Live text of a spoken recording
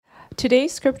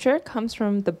Today's scripture comes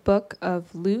from the book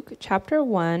of Luke, chapter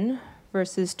 1,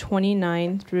 verses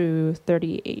 29 through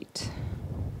 38.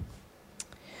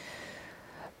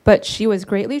 But she was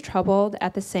greatly troubled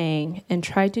at the saying and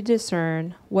tried to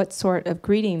discern what sort of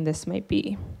greeting this might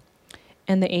be.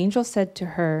 And the angel said to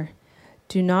her,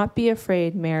 "Do not be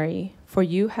afraid, Mary, for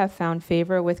you have found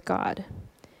favor with God.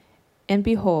 And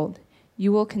behold,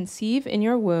 you will conceive in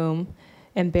your womb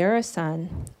and bear a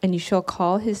son, and you shall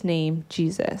call his name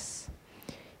Jesus.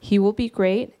 He will be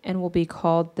great and will be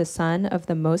called the Son of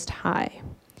the Most High.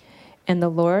 And the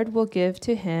Lord will give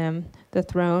to him the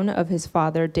throne of his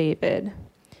father David,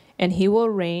 and he will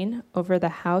reign over the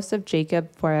house of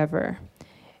Jacob forever,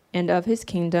 and of his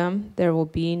kingdom there will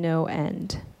be no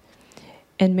end."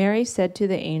 And Mary said to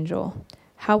the angel,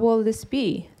 "How will this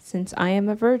be, since I am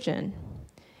a virgin?"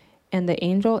 And the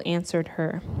angel answered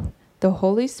her, "The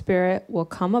Holy Spirit will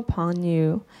come upon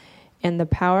you, and the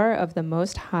power of the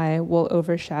Most High will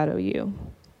overshadow you.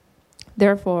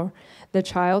 Therefore, the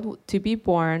child to be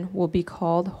born will be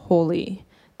called Holy,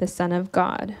 the Son of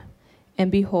God.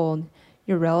 And behold,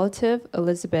 your relative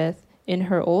Elizabeth, in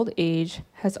her old age,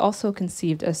 has also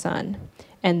conceived a son,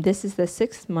 and this is the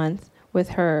 6th month with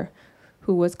her,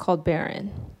 who was called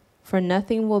barren. For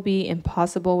nothing will be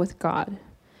impossible with God."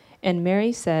 And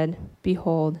Mary said,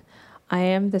 "Behold, I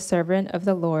am the servant of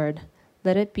the Lord.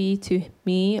 Let it be to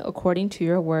me according to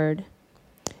your word."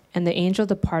 And the angel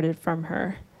departed from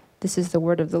her. This is the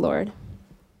word of the Lord.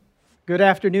 Good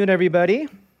afternoon, everybody.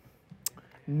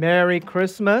 Merry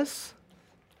Christmas.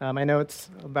 I know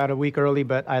it's about a week early,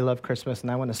 but I love Christmas,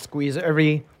 and I want to squeeze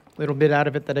every little bit out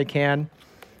of it that I can.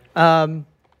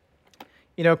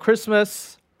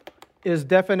 Christmas is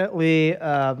definitely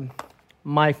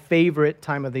my favorite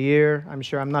time of the year. I'm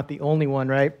sure I'm not the only one,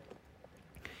 right?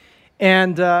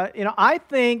 And, I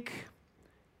think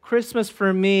Christmas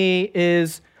for me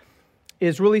is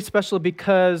really special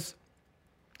because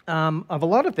of a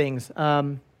lot of things.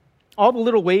 All the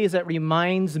little ways that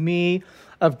reminds me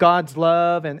of God's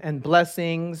love and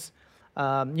blessings.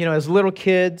 As little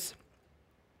kids,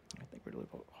 I think we're a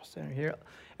little center here.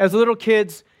 As little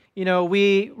kids,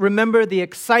 we remember the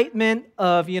excitement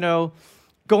of,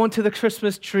 going to the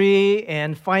Christmas tree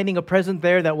and finding a present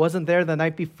there that wasn't there the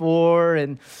night before,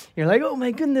 and you're like, "Oh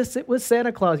my goodness, it was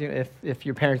Santa Claus." If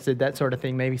your parents did that sort of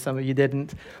thing, maybe some of you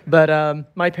didn't, but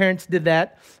my parents did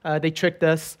that. They tricked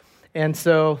us, and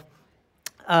so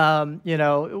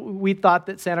we thought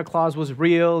that Santa Claus was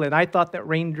real, and I thought that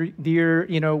reindeer,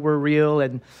 were real,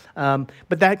 and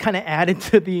but that kind of added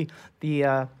to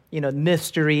the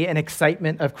mystery and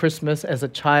excitement of Christmas as a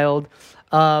child.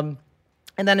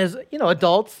 And then as,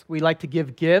 adults, we like to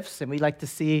give gifts, and we like to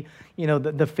see,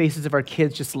 the faces of our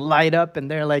kids just light up,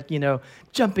 and they're like,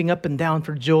 jumping up and down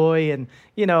for joy. And,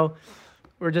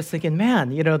 we're just thinking, man,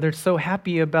 they're so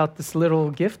happy about this little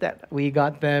gift that we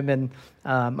got them. And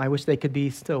I wish they could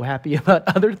be so happy about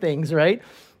other things, right?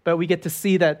 But we get to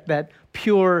see that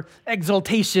pure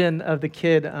exaltation of the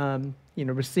kid,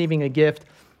 receiving a gift.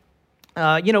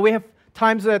 We have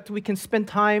times that we can spend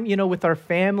time, with our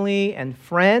family and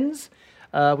friends.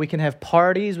 We can have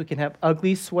parties. We can have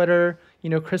ugly sweater,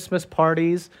 Christmas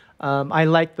parties. I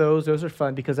like those. Those are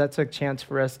fun because that's a chance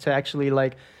for us to actually,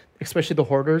 especially the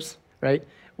hoarders, right?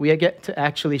 We get to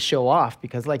actually show off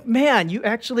because, man, you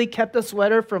actually kept a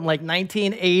sweater from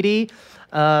 1980,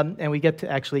 and we get to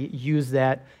actually use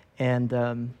that and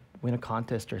win a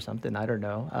contest or something. I don't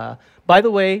know. By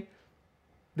the way,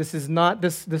 this is not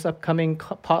this upcoming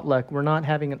potluck. We're not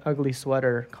having an ugly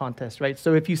sweater contest, right?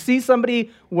 So if you see somebody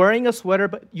wearing a sweater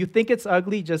but you think it's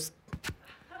ugly, just,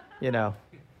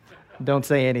 don't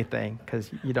say anything because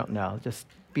you don't know. Just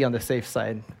be on the safe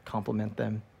side, compliment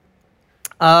them.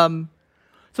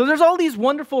 So there's all these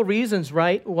wonderful reasons,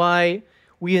 right, why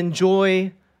we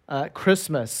enjoy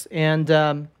Christmas. And,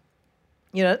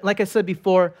 like I said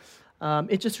before,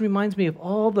 it just reminds me of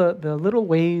all the little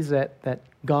ways that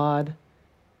God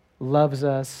loves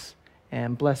us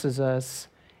and blesses us,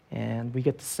 and we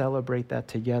get to celebrate that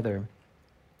together.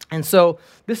 And so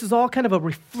this is all kind of a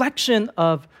reflection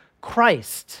of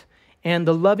Christ and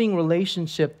the loving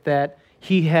relationship that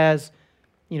he has,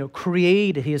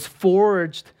 created, he has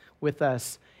forged with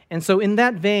us. And so in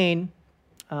that vein,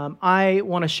 I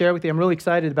want to share with you, I'm really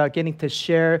excited about getting to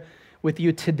share with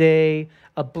you today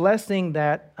a blessing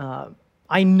that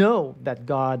I know that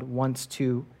God wants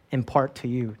to impart to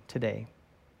you today.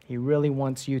 He really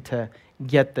wants you to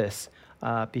get this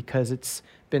because it's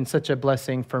been such a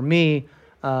blessing for me,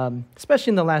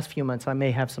 especially in the last few months. I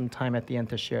may have some time at the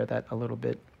end to share that a little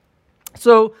bit.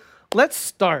 So let's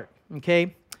start,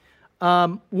 okay?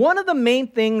 One of the main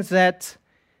things that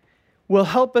will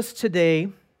help us today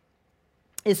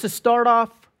is to start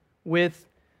off with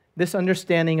this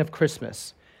understanding of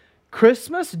Christmas.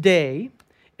 Christmas Day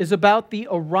is about the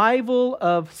arrival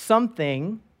of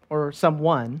something or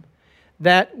someone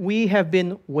that we have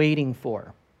been waiting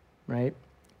for, right?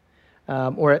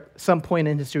 Or at some point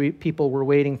in history, people were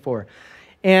waiting for.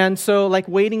 And so like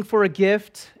waiting for a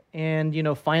gift and,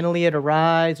 finally it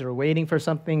arrives, or waiting for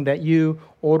something that you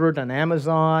ordered on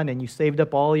Amazon and you saved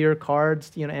up all your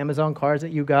cards, Amazon cards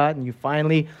that you got, and you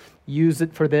finally use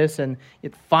it for this and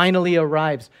it finally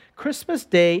arrives. Christmas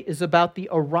Day is about the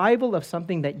arrival of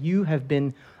something that you have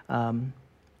been,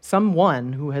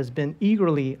 someone who has been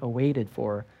eagerly awaited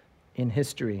for in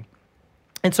history.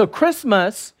 And so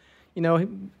Christmas,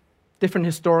 different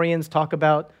historians talk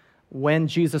about when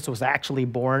Jesus was actually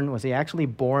born. Was he actually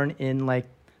born in like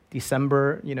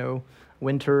December,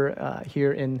 winter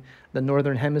here in the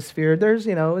northern hemisphere? There's,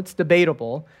 it's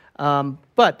debatable,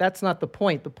 but that's not the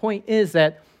point. The point is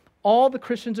that all the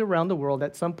Christians around the world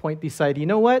at some point decide, you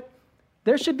know what?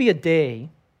 There should be a day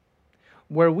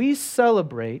where we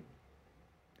celebrate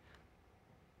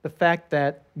the fact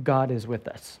that God is with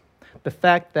us, the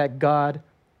fact that God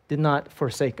did not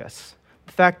forsake us,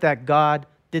 the fact that God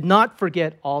did not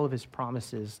forget all of his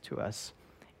promises to us.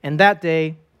 And that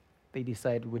day, they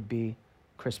decided, would be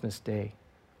Christmas Day,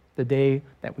 the day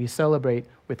that we celebrate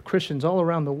with Christians all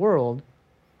around the world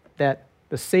that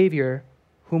the Savior,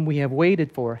 whom we have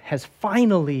waited for, has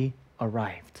finally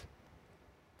arrived.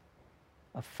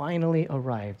 Finally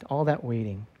arrived, all that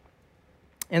waiting.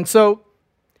 And so,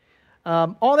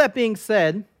 all that being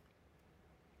said,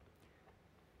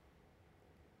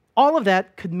 all of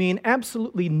that could mean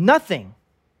absolutely nothing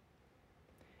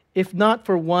if not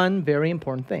for one very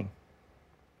important thing.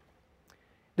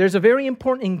 There's a very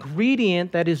important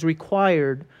ingredient that is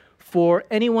required for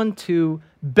anyone to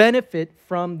benefit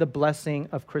from the blessing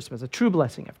of Christmas, a true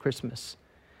blessing of Christmas.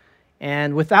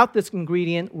 And without this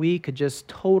ingredient, we could just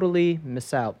totally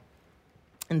miss out.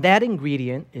 And that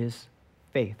ingredient is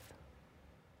faith.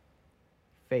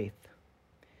 Faith.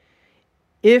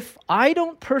 If I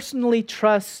don't personally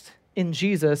trust in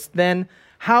Jesus, then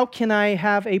how can I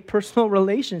have a personal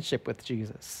relationship with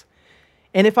Jesus?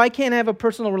 And if I can't have a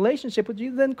personal relationship with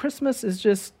you, then Christmas is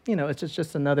just, it's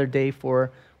just another day for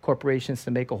corporations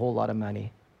to make a whole lot of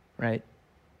money, right?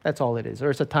 That's all it is. Or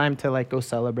it's a time to like go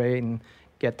celebrate and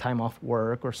get time off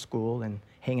work or school and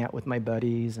hang out with my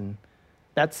buddies. And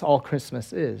that's all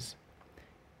Christmas is.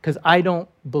 Because if I don't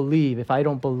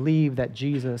believe that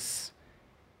Jesus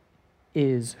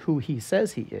is who he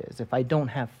says he is, if I don't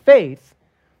have faith,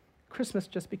 Christmas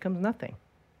just becomes nothing.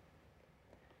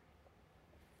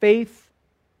 Faith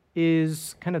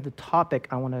is kind of the topic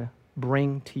I want to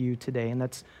bring to you today, and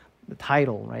that's the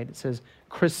title, right? It says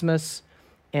Christmas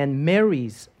and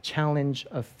Mary's Challenge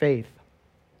of Faith.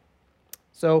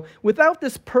 So without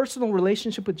this personal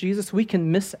relationship with Jesus, we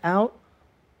can miss out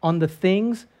on the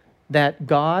things that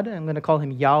God, I'm going to call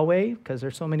him Yahweh, because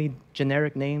there's so many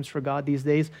generic names for God these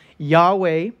days,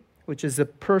 Yahweh, which is the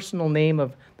personal name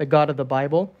of the God of the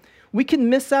Bible, we can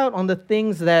miss out on the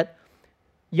things that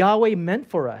Yahweh meant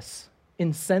for us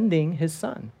in sending his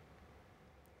son.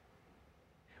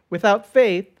 Without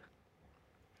faith,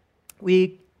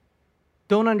 we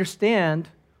don't understand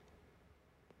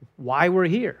why we're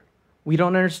here. We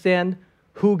don't understand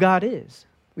who God is.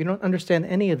 We don't understand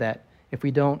any of that if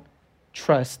we don't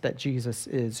trust that Jesus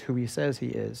is who he says he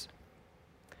is.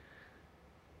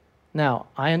 Now,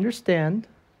 I understand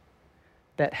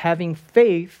that having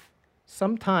faith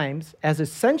sometimes, as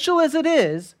essential as it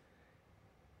is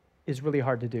really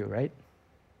hard to do, right?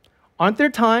 Aren't there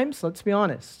times, let's be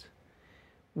honest,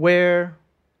 where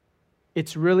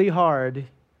it's really hard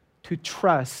to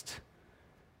trust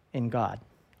in God?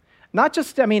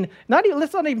 Let's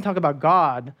not even talk about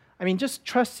God. Just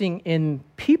trusting in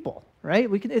people, right?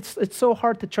 It's so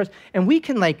hard to trust. And we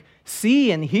can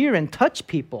see and hear and touch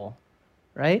people,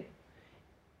 right?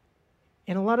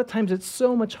 And a lot of times it's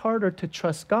so much harder to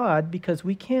trust God because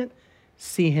we can't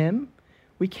see him.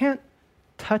 We can't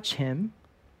touch him.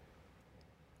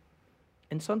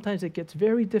 And sometimes it gets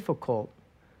very difficult.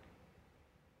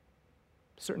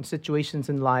 Certain situations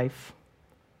in life,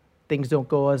 things don't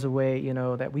go as a way,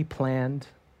 that we planned.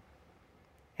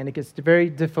 And it gets very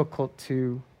difficult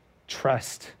to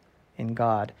trust in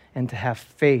God and to have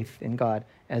faith in God.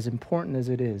 As important as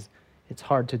it is, it's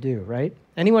hard to do, right?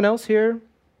 Anyone else here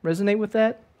resonate with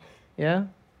that? Yeah?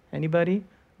 Anybody?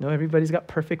 No, everybody's got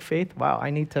perfect faith? Wow, I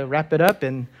need to wrap it up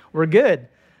and we're good.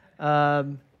 I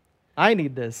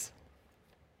need this.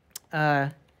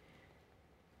 So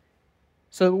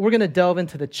we're going to delve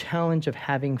into the challenge of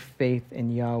having faith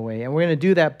in Yahweh. And we're going to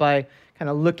do that by kind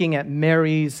of looking at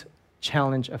Mary's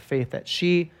challenge of faith that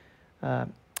she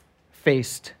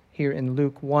faced here in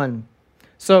Luke 1.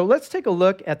 So let's take a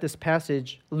look at this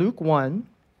passage, Luke 1.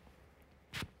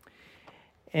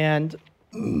 And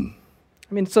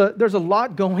so there's a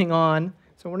lot going on,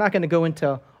 so we're not going to go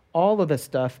into all of this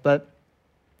stuff, but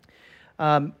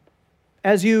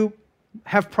as you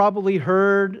have probably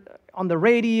heard on the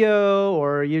radio,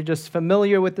 or you're just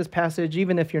familiar with this passage,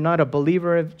 even if you're not a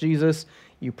believer of Jesus,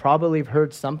 you probably have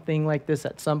heard something like this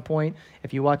at some point.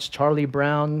 If you watch Charlie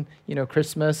Brown,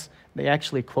 Christmas, they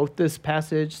actually quote this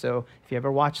passage. So if you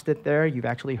ever watched it there, you've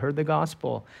actually heard the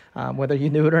gospel, whether you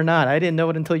knew it or not. I didn't know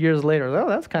it until years later. Oh,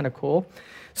 that's kind of cool.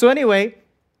 So anyway,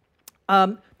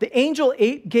 the angel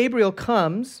Gabriel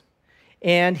comes,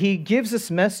 and he gives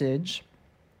this message.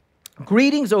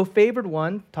 Greetings, O favored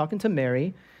one, talking to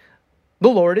Mary. The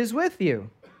Lord is with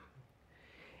you.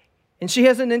 And she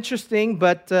has an interesting,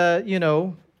 but,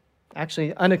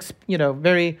 actually,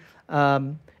 very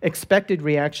expected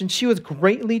reaction. She was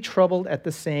greatly troubled at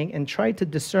the saying and tried to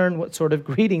discern what sort of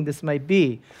greeting this might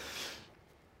be.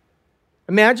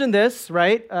 Imagine this,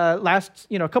 right? A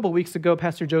couple of weeks ago,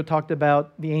 Pastor Joe talked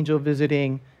about the angel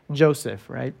visiting Joseph,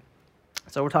 right?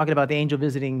 So we're talking about the angel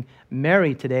visiting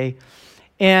Mary today.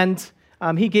 And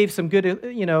he gave some good,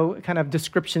 kind of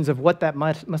descriptions of what that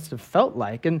must have felt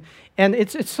like. And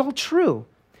it's all true.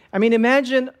 I mean,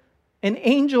 imagine an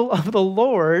angel of the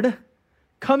Lord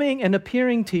coming and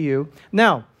appearing to you.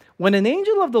 Now, when an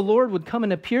angel of the Lord would come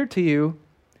and appear to you,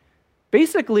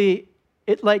 basically,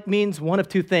 it means one of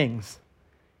two things.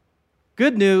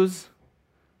 Good news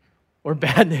or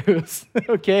bad news,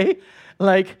 okay?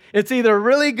 It's either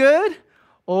really good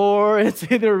or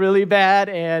it's either really bad,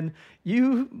 and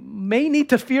you may need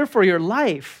to fear for your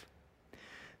life.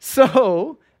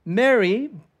 So, Mary,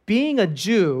 being a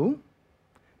Jew,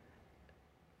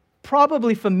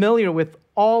 probably familiar with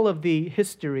all of the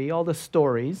history, all the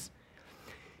stories,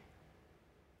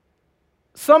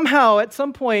 somehow at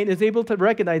some point is able to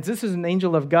recognize this is an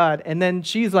angel of God. And then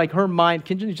she's her mind,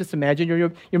 can you just imagine?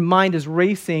 Your mind is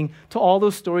racing to all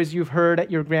those stories you've heard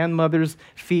at your grandmother's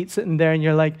feet sitting there, and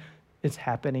you're like, it's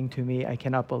happening to me. I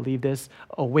cannot believe this.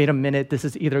 Oh, wait a minute. This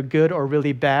is either good or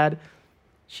really bad.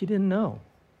 She didn't know,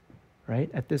 right,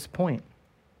 at this point.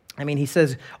 I mean, he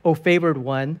says, oh, favored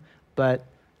one, but,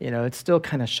 it's still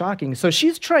kind of shocking. So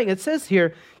it says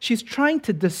here, she's trying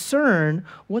to discern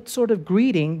what sort of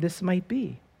greeting this might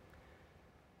be.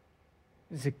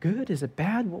 Is it good? Is it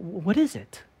bad? What is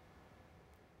it?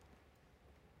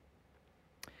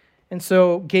 And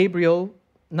so Gabriel,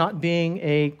 not being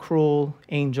a cruel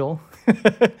angel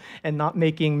and not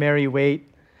making Mary wait,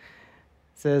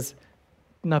 says,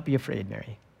 "Do not be afraid,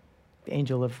 Mary." The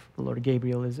angel of the Lord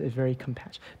Gabriel is very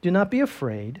compassionate. "Do not be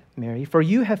afraid, Mary, for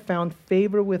you have found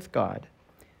favor with God."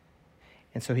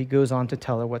 And so he goes on to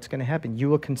tell her what's going to happen. "You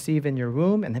will conceive in your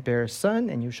womb and bear a son,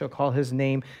 and you shall call his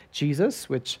name Jesus,"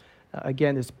 which,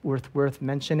 again, is worth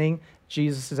mentioning.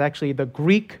 Jesus is actually the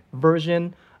Greek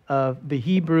version of the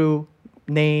Hebrew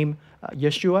name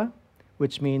Yeshua,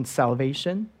 which means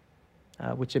salvation,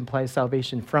 which implies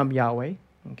salvation from Yahweh,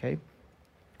 okay?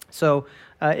 So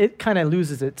it kind of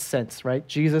loses its sense, right?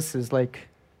 Jesus is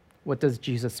what does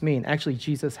Jesus mean? Actually,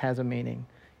 Jesus has a meaning,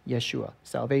 Yeshua,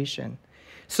 salvation.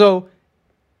 So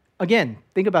again,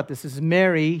 think about this. This is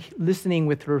Mary listening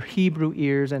with her Hebrew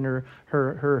ears and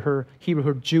her Hebrew,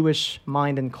 her Jewish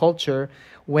mind and culture,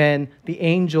 when the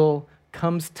angel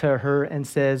comes to her and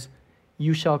says,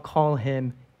 "You shall call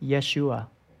him Yeshua,"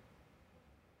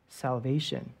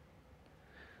 salvation.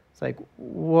 It's like,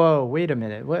 whoa, wait a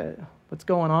minute. What's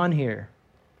going on here?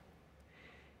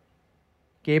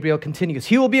 Gabriel continues,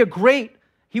 He will be great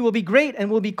and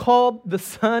will be called the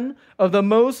Son of the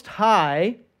Most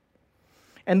High.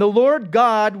 And the Lord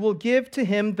God will give to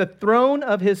him the throne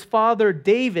of his father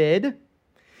David,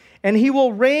 and he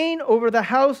will reign over the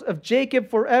house of Jacob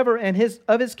forever, and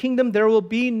of his kingdom there will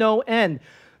be no end.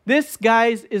 This,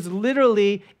 guys, is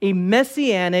literally a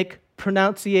messianic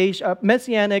announcement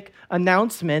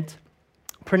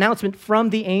from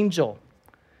the angel.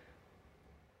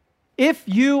 If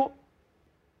you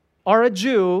are a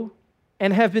Jew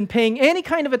and have been paying any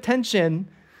kind of attention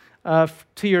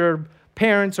to your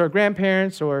parents or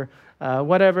grandparents or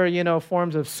whatever,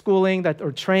 forms of schooling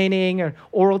or training or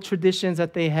oral traditions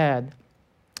that they had,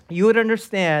 you would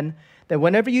understand that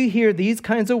whenever you hear these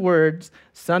kinds of words,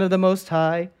 Son of the Most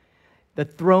High, the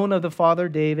throne of the Father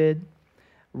David,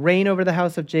 reign over the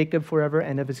house of Jacob forever,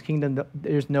 and of his kingdom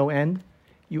there's no end,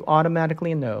 you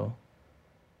automatically know,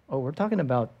 oh, we're talking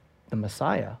about the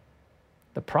Messiah,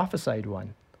 the prophesied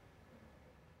one,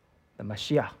 the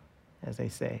Mashiach, as they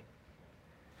say.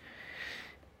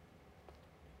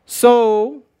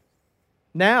 So,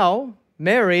 Now,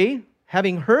 Mary,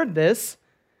 having heard this,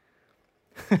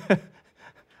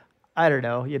 I don't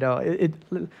know,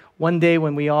 one day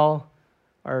when we all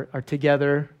are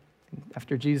together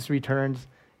after Jesus returns,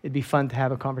 it'd be fun to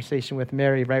have a conversation with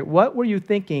Mary, right? What were you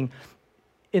thinking?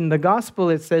 In the gospel,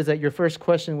 it says that your first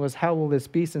question was, how will this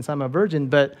be since I'm a virgin?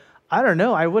 But I don't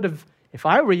know. I would have, if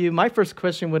I were you, my first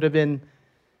question would have been,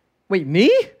 wait,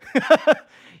 me?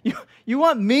 You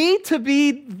want me to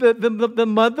be the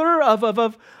mother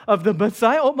of the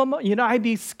Messiah? Oh, mama, I'd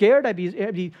be scared. I'd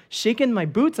be shaking my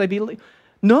boots. I'd be like,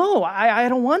 no, I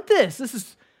don't want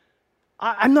this.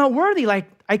 I'm not worthy. Like,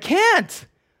 I can't.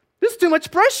 This is too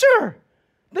much pressure.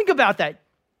 Think about that.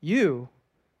 You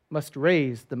must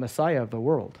raise the Messiah of the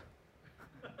world.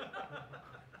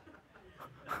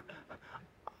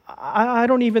 I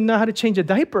don't even know how to change a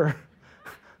diaper,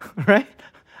 right?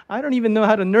 I don't even know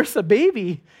how to nurse a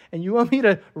baby, and you want me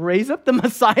to raise up the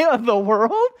Messiah of the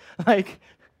world? But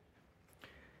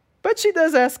she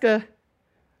does ask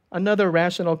another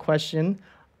rational question.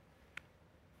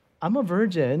 I'm a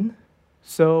virgin,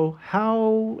 so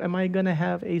how am I going to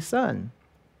have a son?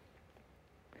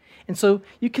 And so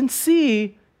you can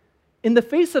see, in the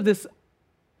face of this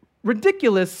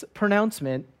ridiculous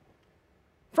pronouncement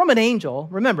from an angel,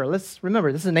 let's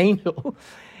remember, this is an angel,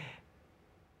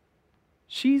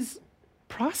 she's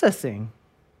processing.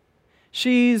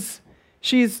 She's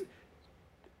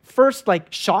first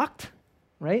shocked,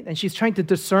 right? And she's trying to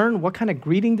discern what kind of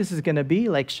greeting this is going to be.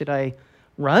 Like, should I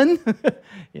run?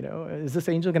 Is this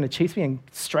angel going to chase me and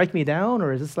strike me down?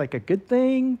 Or is this like a good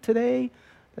thing today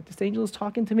that this angel is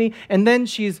talking to me? And then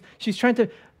she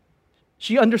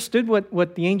understood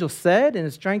what the angel said and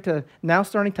is starting to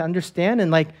understand and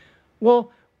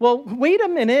well, wait a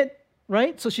minute.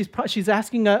 Right? So she's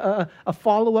asking a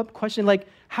follow-up question like,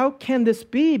 how can this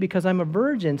be because I'm a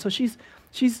virgin? So she's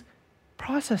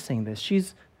processing this.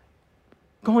 She's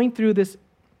going through this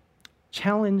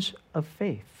challenge of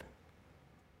faith.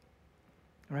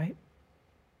 Right?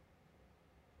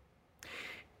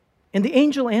 And the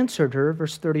angel answered her,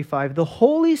 verse 35, the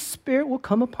Holy Spirit will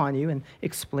come upon you, and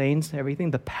explains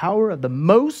everything. The power of the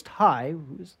Most High,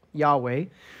 who is Yahweh,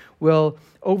 will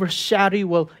overshadow you,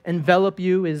 will envelop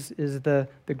you, is the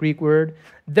Greek word.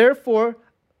 Therefore,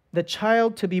 the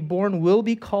child to be born will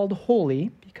be called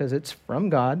holy, because it's from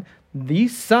God, the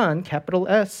Son, capital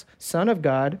S, Son of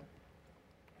God.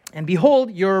 And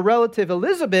behold, your relative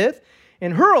Elizabeth,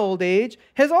 in her old age,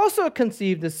 has also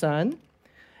conceived a son.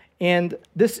 And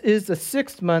this is the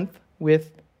 6th month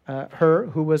with her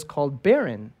who was called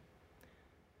barren.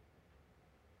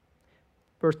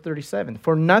 Verse 37,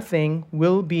 for nothing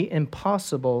will be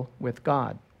impossible with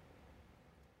God.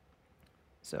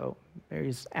 So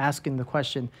Mary's asking the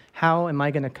question, how am I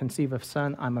going to conceive a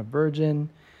son? I'm a virgin.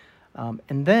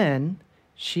 And then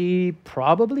she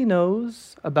probably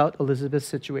knows about Elizabeth's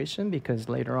situation, because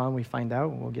later on we find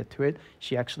out, and we'll get to it,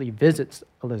 she actually visits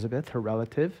Elizabeth, her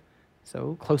relative.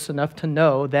 So close enough to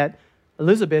know that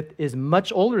Elizabeth is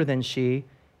much older than she,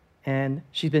 and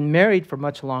she's been married for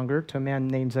much longer to a man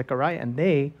named Zechariah, and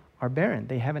they are barren.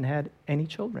 They haven't had any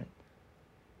children.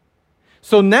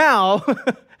 So now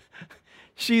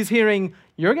she's hearing,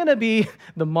 you're going to be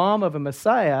the mom of a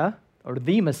Messiah, or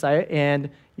the Messiah, and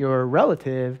your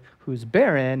relative who's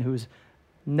barren, who's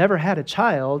never had a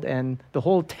child, and the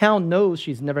whole town knows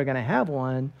she's never going to have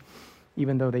one,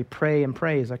 even though they pray and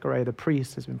pray. Zechariah the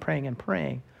priest has been praying and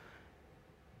praying.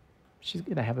 She's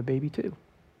going to have a baby too.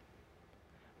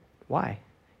 Why?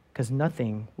 Because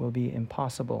nothing will be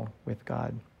impossible with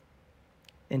God.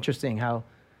 Interesting how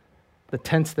the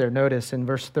tense there, notice in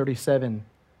verse 37,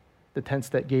 the tense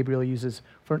that Gabriel uses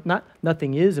for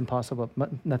nothing is impossible,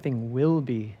 but nothing will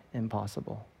be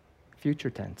impossible. Future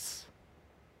tense.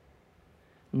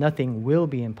 Nothing will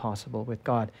be impossible with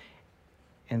God.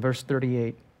 In verse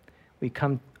 38, we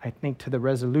come, I think, to the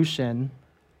resolution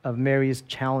of Mary's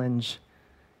challenge,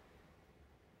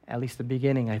 at least the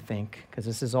beginning, I think, because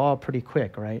this is all pretty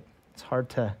quick, right? It's hard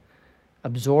to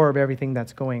absorb everything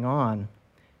that's going on.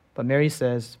 But Mary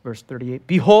says, verse 38,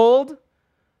 behold,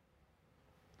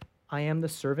 I am the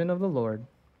servant of the Lord.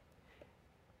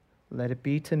 Let it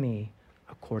be to me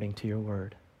according to your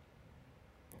word.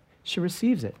 She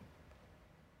receives it.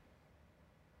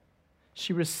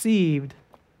 She received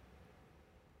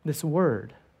this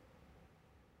word.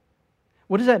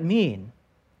 What does that mean?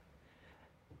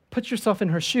 Put yourself in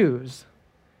her shoes.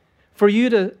 For you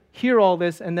to hear all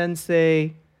this and then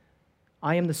say,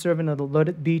 I am the servant of the Lord, let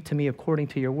it be to me according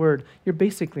to your word, you're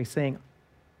basically saying,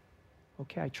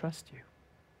 okay, I trust you.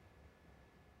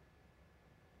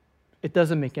 It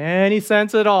doesn't make any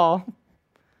sense at all.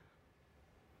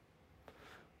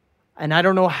 And I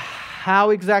don't know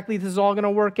how exactly this is all going to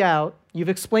work out. You've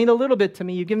explained a little bit to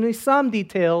me. You've given me some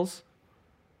details.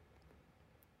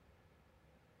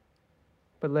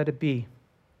 But let it be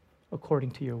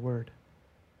according to your word.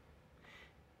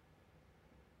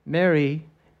 Mary,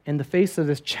 in the face of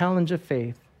this challenge of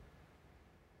faith,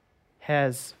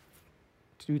 has,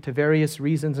 due to various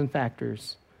reasons and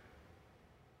factors,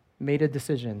 made a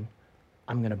decision.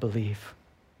 I'm going to believe.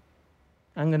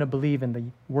 I'm going to believe in the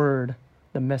word,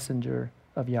 the messenger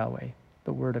of Yahweh,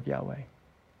 the word of Yahweh.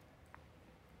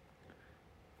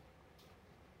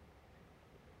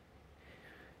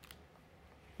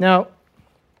 Now,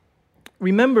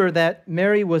 remember that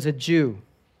Mary was a Jew.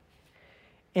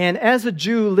 And as a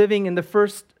Jew living in the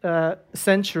first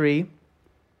century,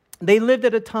 they lived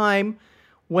at a time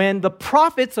when the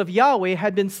prophets of Yahweh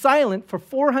had been silent for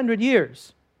 400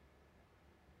 years.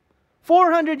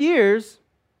 400 years,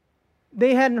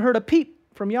 they hadn't heard a peep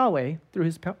from Yahweh through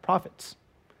his prophets.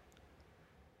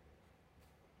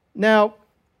 Now,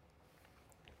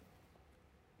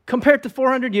 compared to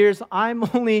 400 years, I'm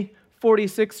only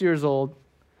 46 years old.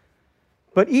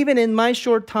 But even in my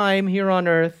short time here on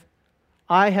earth,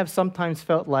 I have sometimes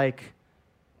felt like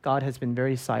God has been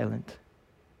very silent.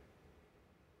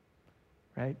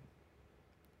 Right?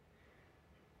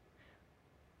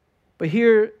 But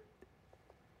here,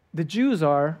 the Jews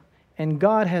are, and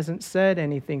God hasn't said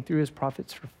anything through his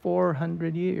prophets for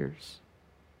 400 years.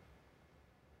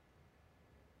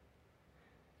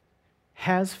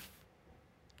 Has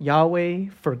Yahweh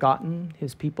forgotten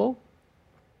his people?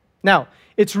 Now,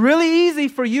 it's really easy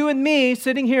for you and me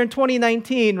sitting here in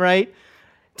 2019, right,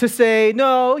 to say,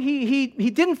 no, he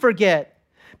didn't forget.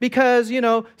 Because,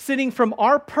 sitting from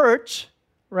our perch,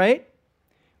 right,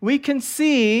 we can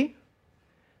see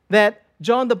that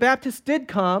John the Baptist did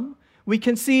come. We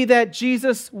can see that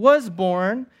Jesus was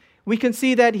born. We can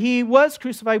see that he was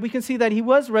crucified. We can see that he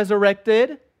was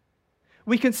resurrected.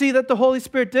 We can see that the Holy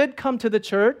Spirit did come to the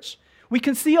church. We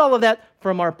can see all of that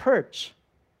from our perch.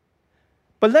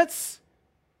 But let's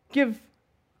give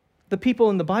the people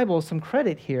in the Bible some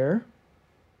credit here.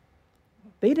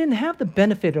 They didn't have the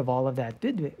benefit of all of that,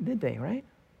 did they, right?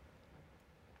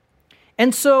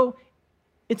 And so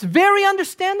it's very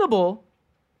understandable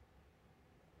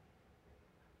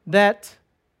that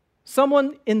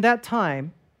someone in that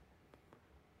time,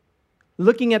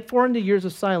 looking at 400 years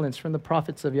of silence from the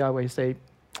prophets of Yahweh, say,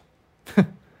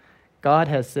 God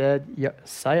has said,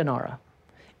 sayonara,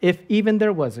 if even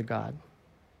there was a God.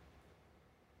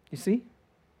 You see?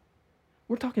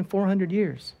 We're talking 400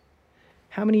 years.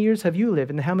 How many years have you lived,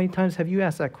 and how many times have you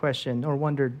asked that question or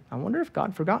wondered, I wonder if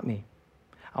God forgot me?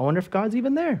 I wonder if God's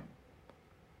even there.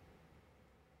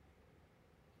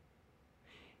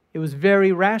 It was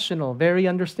very rational, very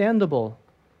understandable,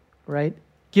 right?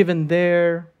 Given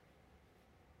their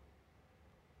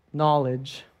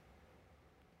knowledge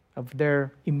of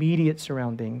their immediate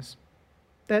surroundings,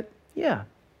 that, yeah,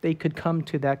 they could come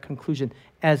to that conclusion,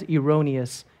 as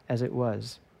erroneous as it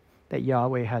was, that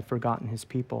Yahweh had forgotten his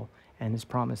people and his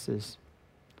promises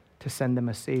to send them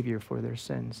a Savior for their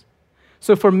sins.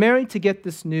 So for Mary to get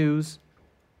this news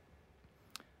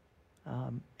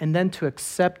and then to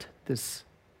accept this,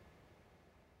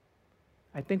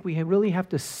 I think we really have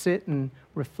to sit and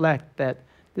reflect that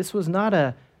this was not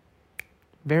a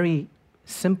very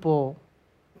simple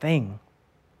thing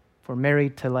for Mary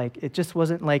to it just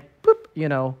wasn't like,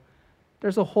 boop,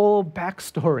 there's a whole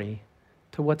backstory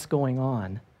to what's going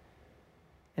on.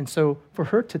 And so for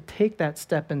her to take that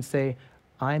step and say,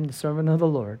 I'm the servant of the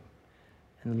Lord,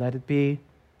 and let it be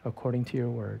according to your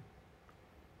word.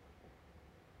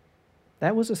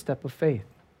 That was a step of faith.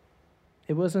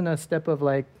 It wasn't a step of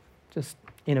just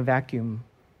in a vacuum.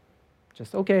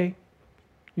 Just, okay,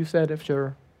 you said it,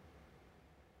 sure.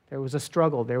 There was a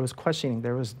struggle, there was questioning,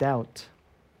 there was doubt.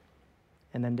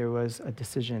 And then there was a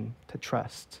decision to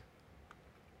trust.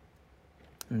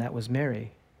 And that was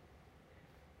Mary.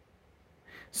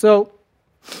 So,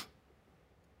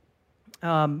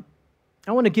 I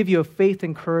want to give you a faith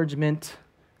encouragement,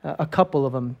 a couple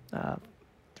of them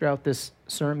throughout this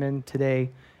sermon today.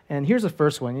 And here's the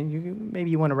first one. Maybe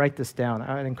you want to write this down.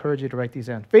 I would encourage you to write these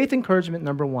down. Faith encouragement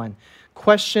number 1.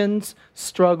 Questions,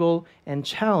 struggle, and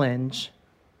challenge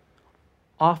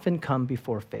often come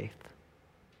before faith.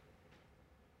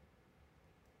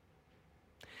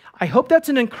 I hope that's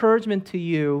an encouragement to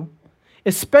you,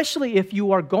 especially if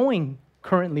you are going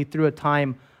currently through a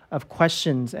time of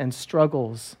questions and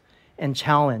struggles and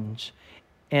challenge,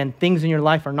 and things in your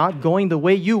life are not going the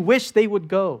way you wish they would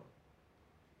go.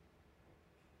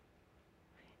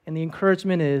 And the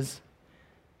encouragement is,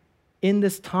 in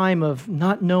this time of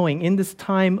not knowing, in this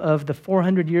time of the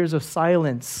 400 years of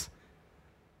silence,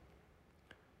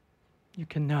 you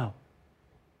can know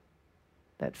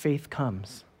that faith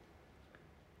comes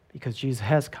because Jesus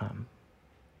has come,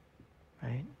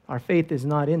 right? Our faith is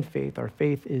not in faith. Our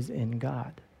faith is in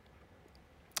God.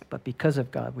 But because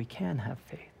of God, we can have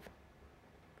faith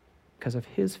because of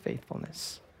his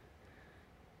faithfulness.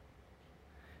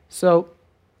 So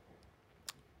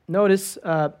notice,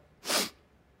 that's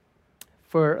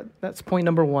point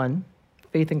number one,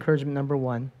 faith encouragement number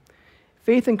one.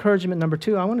 Faith encouragement number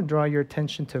two, I want to draw your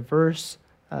attention to verse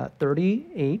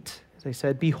 38. As I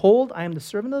said, behold, I am the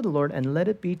servant of the Lord, and let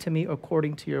it be to me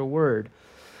according to your word.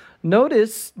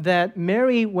 Notice that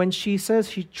Mary, when she says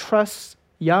she trusts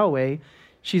Yahweh,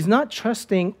 she's not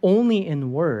trusting only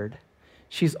in word.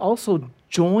 She's also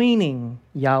joining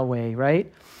Yahweh,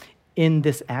 right, in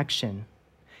this action.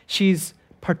 She's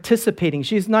participating.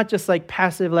 She's not just like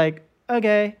passive, like,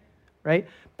 okay, right?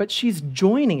 But she's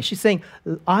joining. She's saying,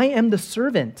 I am the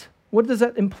servant. What does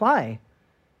that imply?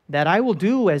 That I will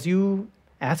do as you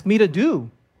ask me to do.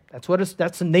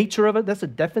 That's the nature of it. That's the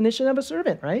definition of a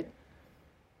servant, right?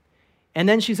 And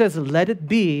then she says, let it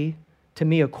be to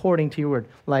me according to your word.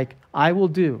 Like, I will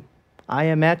do. I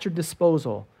am at your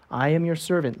disposal. I am your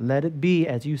servant. Let it be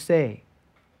as you say.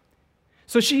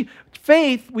 So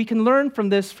faith, we can learn from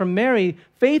this from Mary,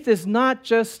 faith is not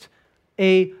just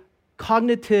a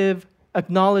cognitive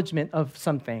acknowledgement of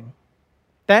something.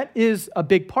 That is a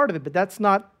big part of it, but that's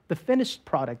not the finished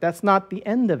product. That's not the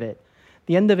end of it.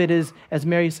 The end of it is, as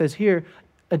Mary says here,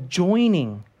 a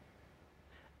joining,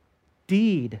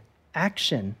 deed,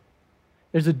 action.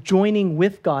 There's a joining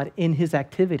with God in his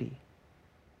activity.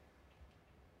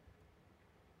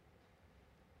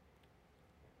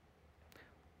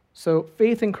 So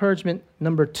faith encouragement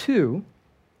number two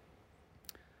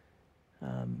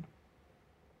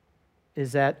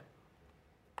is that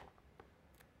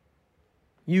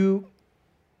you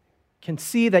can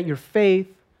see that your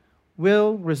faith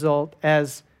will result,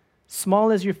 as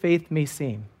small as your faith may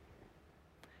seem,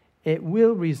 it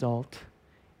will result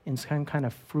in some kind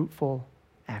of fruitful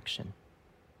action,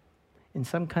 in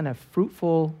some kind of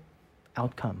fruitful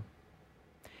outcome.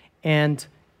 And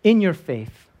in your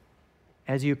faith,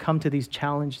 as you come to these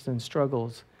challenges and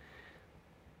struggles,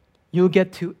 you'll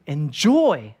get to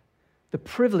enjoy the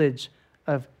privilege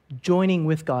of joining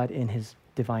with God in his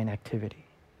divine activity.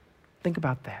 Think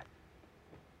about that.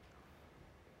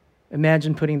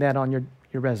 Imagine putting that on your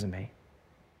resume.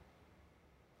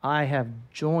 I have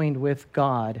joined with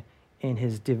God in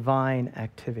his divine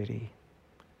activity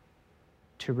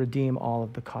to redeem all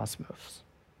of the cosmos.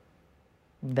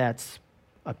 That's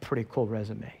a pretty cool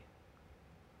resume.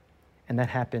 And that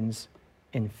happens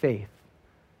in faith.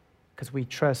 Because we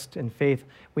trust in faith.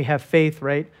 We have faith,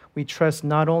 right? We trust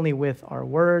not only with our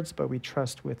words, but we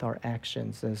trust with our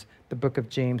actions, as the book of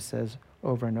James says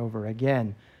over and over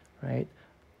again, right?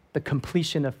 The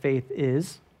completion of faith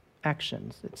is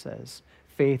actions, it says.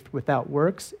 Faith without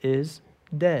works is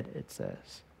dead, it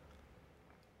says.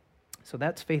 So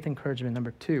that's faith encouragement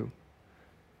number two.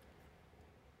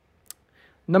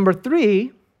 Number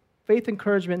three, faith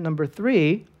encouragement number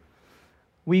three,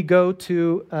 we go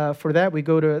to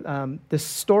this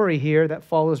story here that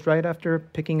follows right after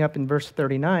picking up in verse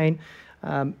 39.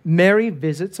 Mary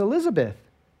visits Elizabeth.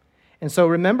 And so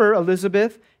remember,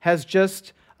 Elizabeth has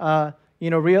just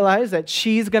realized that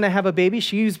she's going to have a baby.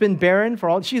 She's been barren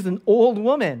she's an old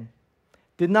woman.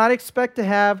 Did not expect to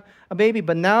have a baby,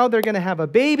 but now they're going to have a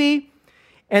baby.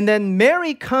 And then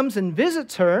Mary comes and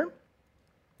visits her.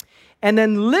 And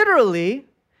then literally,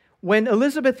 when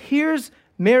Elizabeth hears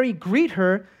Mary greet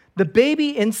her, the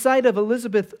baby inside of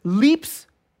Elizabeth leaps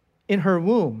in her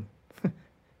womb.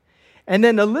 And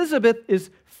then Elizabeth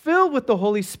is filled with the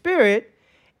Holy Spirit,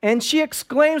 and she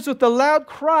exclaims with a loud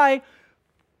cry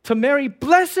to Mary,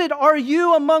 "Blessed are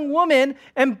you among women,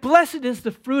 and blessed is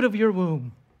the fruit of your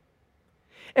womb."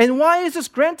 And why is this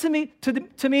granted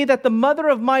to me that the mother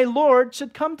of my Lord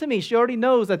should come to me? She already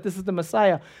knows that this is the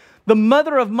Messiah. The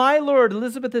mother of my Lord,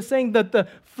 Elizabeth is saying that the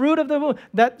fruit of the womb,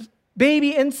 that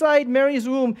baby inside Mary's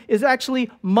womb is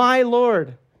actually my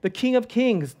Lord, the King of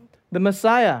Kings, the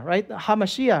Messiah, right? The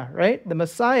HaMashiach, right? The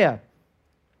Messiah.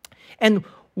 And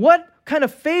what kind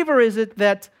of favor is it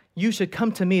that you should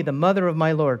come to me, the mother of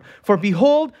my Lord? For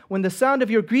behold, when the sound of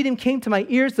your greeting came to my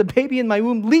ears, the baby in my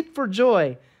womb leaped for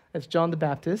joy. That's John the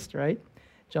Baptist, right?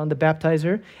 John the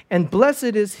Baptizer. And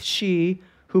blessed is she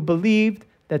who believed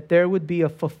that there would be a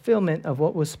fulfillment of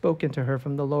what was spoken to her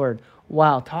from the Lord.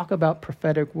 Wow, talk about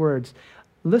prophetic words.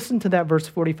 Listen to that verse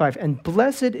 45. And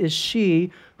blessed is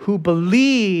she who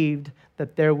believed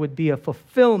that there would be a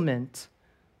fulfillment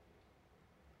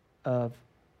of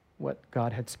what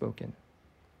God had spoken.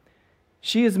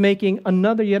 she is making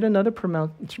yet another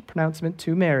pronouncement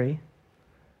to Mary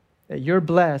that you're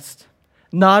blessed,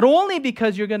 not only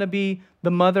because you're going to be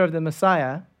the mother of the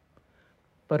Messiah,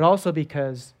 but also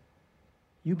because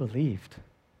you believed.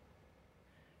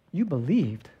 You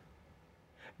believed.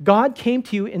 God came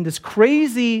to you in this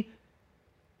crazy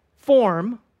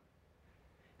form,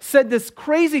 said this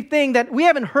crazy thing that we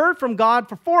haven't heard from God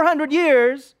for 400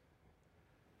 years,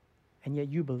 and yet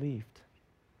you believed.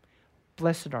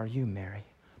 Blessed are you, Mary.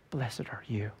 Blessed are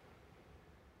you.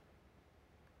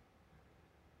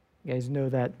 You guys know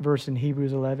that verse in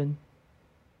Hebrews 11,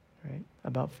 right?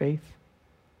 About faith.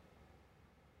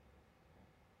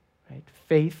 Right?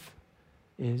 Faith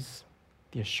is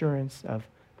the assurance of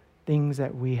things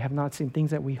that we have not seen, things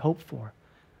that we hope for.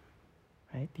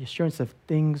 Right? The assurance of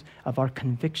things, of our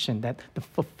conviction that the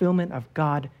fulfillment of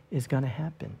God is going to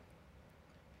happen.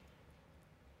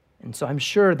 And so I'm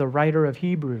sure the writer of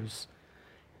Hebrews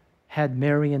had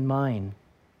Mary in mind,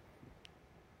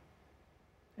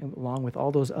 along with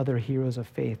all those other heroes of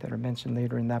faith that are mentioned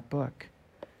later in that book.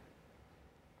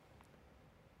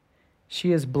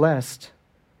 She is blessed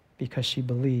because she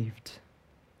believed.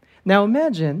 Now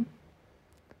imagine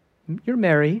you're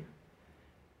Mary,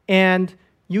 and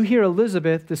you hear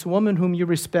Elizabeth, this woman whom you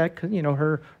respect, you know,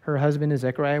 her husband is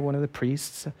Zechariah, one of the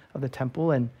priests of the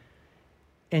temple, and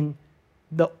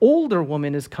the older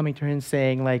woman is coming to her and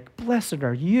saying, like, blessed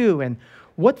are you, and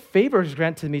what favor is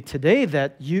granted me today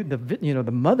that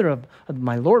the mother of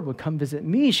my Lord would come visit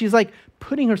me. She's like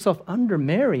putting herself under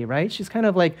Mary, right? She's kind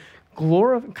of like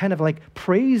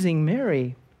praising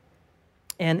Mary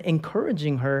and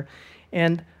encouraging her.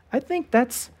 And I think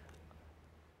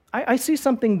I see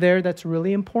something there that's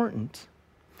really important.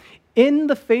 In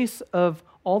the face of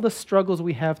all the struggles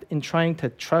we have in trying to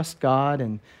trust God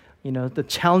and, you know, the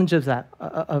challenges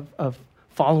of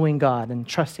following God and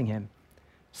trusting Him,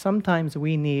 sometimes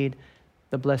we need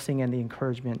the blessing and the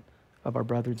encouragement of our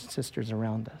brothers and sisters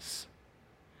around us,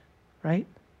 right?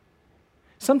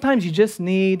 Sometimes you just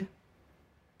need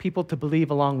people to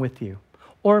believe along with you,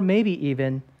 or maybe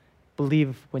even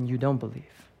believe when you don't believe,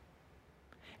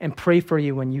 and pray for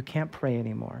you when you can't pray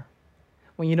anymore,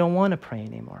 when you don't want to pray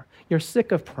anymore. You're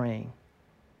sick of praying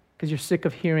because you're sick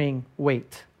of hearing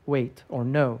wait, or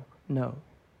no.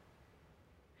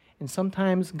 And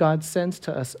sometimes God sends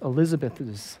to us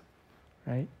Elizabeths,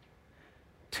 right,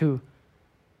 to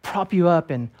prop you up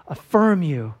and affirm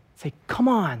you. Say, come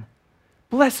on,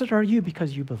 blessed are you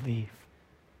because you believe.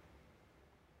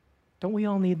 Don't we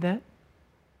all need that?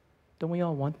 Don't we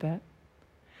all want that?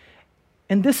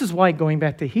 And this is why, going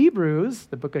back to Hebrews,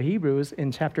 the book of Hebrews,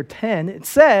 in chapter 10, it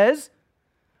says,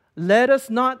 let us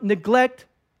not neglect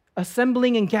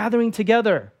assembling and gathering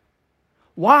together.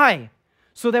 Why?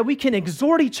 So that we can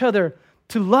exhort each other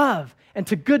to love and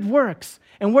to good works.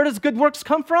 And where does good works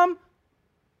come from?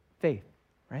 Faith,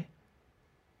 right?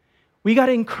 We got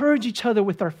to encourage each other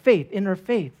with our faith, in our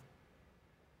faith.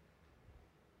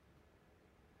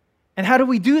 And how do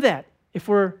we do that if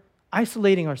we're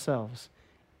isolating ourselves?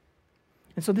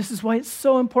 And so this is why it's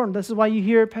so important. This is why you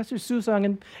hear Pastor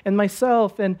Susang and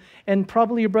myself and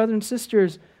probably your brothers and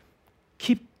sisters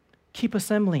keep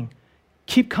assembling.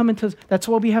 Keep coming to, that's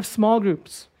why we have small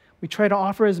groups. We try to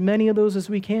offer as many of those as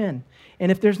we can.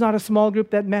 And if there's not a small group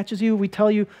that matches you, we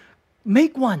tell you,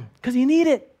 make one, because you need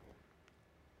it.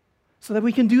 So that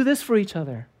we can do this for each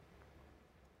other.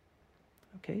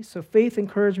 Okay, so faith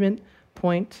encouragement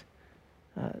point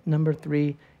number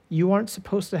 3, you aren't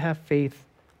supposed to have faith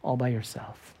all by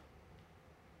yourself.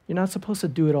 You're not supposed to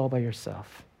do it all by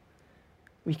yourself.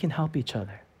 We can help each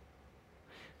other.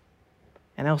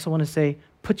 And I also want to say,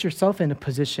 put yourself in a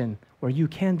position where you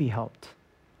can be helped,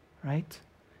 right?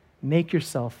 Make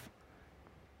yourself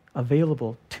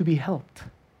available to be helped.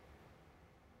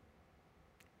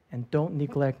 And don't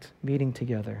neglect meeting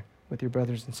together with your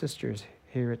brothers and sisters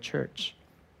here at church.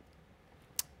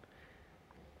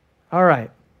 All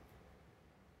right.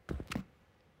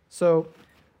 So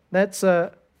that's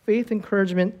faith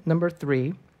encouragement number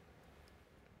 3.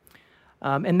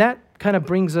 And that kind of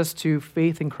brings us to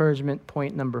faith encouragement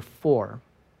point number 4.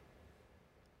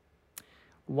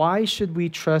 Why should we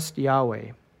trust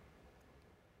Yahweh?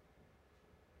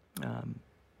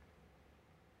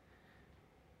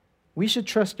 We should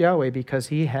trust Yahweh because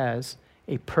He has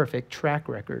a perfect track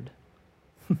record.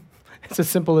 It's as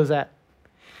simple as that.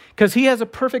 Because He has a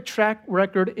perfect track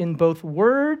record in both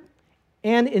word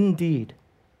and in deed.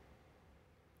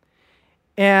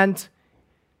 And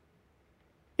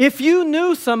if you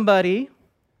knew somebody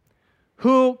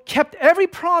who kept every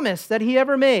promise that he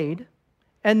ever made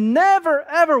and never,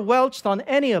 ever welched on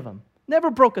any of them, never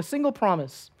broke a single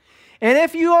promise, and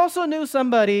if you also knew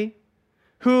somebody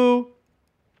who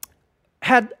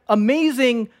had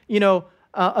amazing,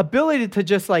 ability to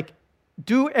just like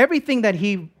do everything that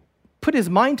he put his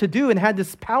mind to do and had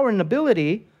this power and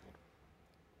ability,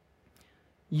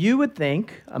 you would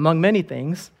think, among many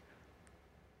things,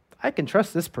 I can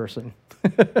trust this person.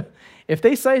 If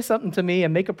they say something to me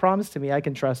and make a promise to me, I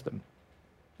can trust them.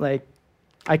 Like,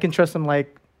 I can trust them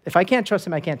like, if I can't trust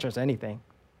him, I can't trust anything,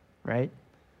 right?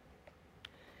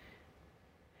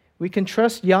 We can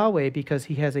trust Yahweh because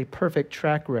he has a perfect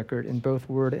track record in both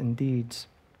word and deeds.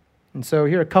 And so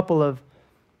here are a couple of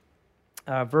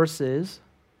verses.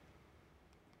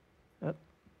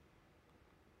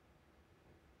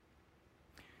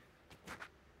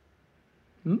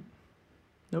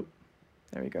 Nope.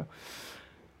 There we go.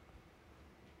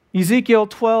 Ezekiel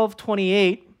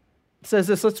 12:28 says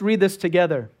this. Let's read this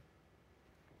together.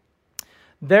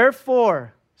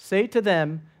 Therefore, say to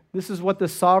them, this is what the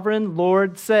sovereign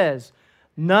Lord says,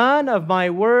 none of my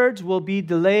words will be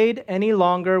delayed any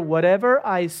longer. Whatever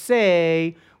I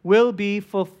say will be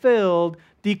fulfilled,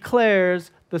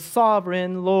 declares the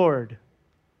sovereign Lord.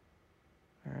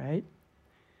 All right.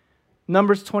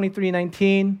 Numbers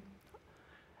 23:19.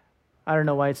 I don't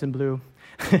know why it's in blue.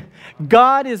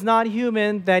 God is not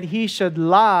human that he should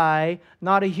lie,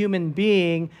 not a human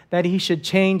being that he should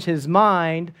change his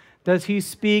mind. Does he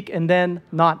speak and then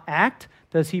not act?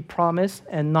 Does he promise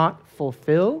and not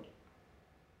fulfill?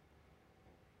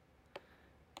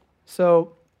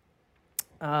 So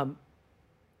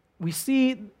we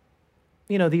see,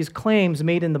 these claims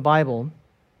made in the Bible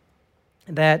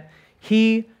that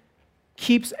he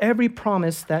keeps every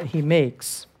promise that he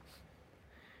makes.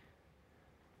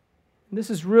 This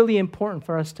is really important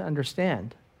for us to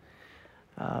understand.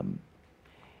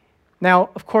 Now,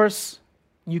 of course,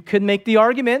 you could make the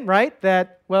argument, right,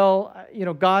 that,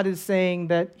 God is saying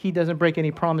that he doesn't break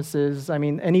any promises. I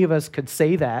mean, any of us could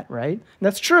say that, right? And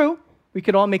that's true. We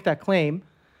could all make that claim.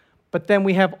 But then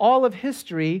we have all of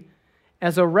history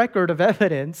as a record of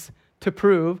evidence to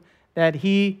prove that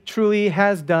he truly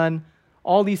has done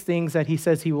all these things that he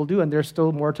says he will do, and there's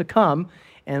still more to come.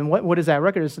 And what is that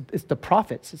record? It's the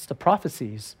prophets. It's the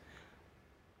prophecies.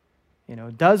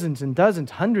 Dozens and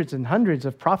dozens, hundreds and hundreds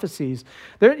of prophecies.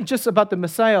 They're just about the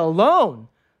Messiah alone.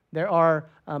 There are,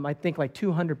 I think, like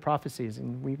 200 prophecies.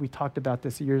 And we talked about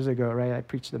this years ago, right? I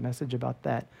preached a message about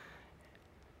that.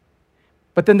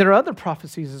 But then there are other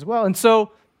prophecies as well. And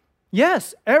so,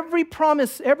 yes, every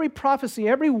promise, every prophecy,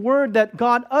 every word that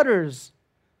God utters,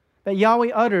 that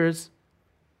Yahweh utters,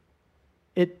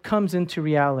 it comes into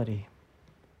reality.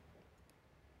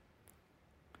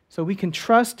 So we can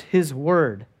trust his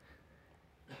word.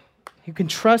 You can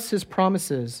trust his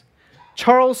promises.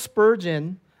 Charles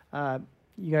Spurgeon,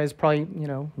 you guys probably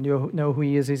know who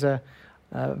he is. He's a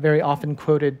very often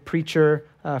quoted preacher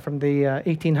from the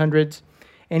 1800s.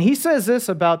 And he says this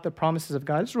about the promises of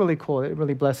God. It's really cool. It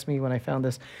really blessed me when I found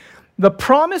this. The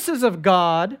promises of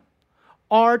God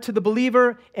are to the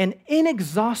believer an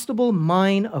inexhaustible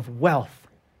mine of wealth.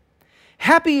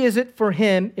 Happy is it for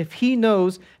him if he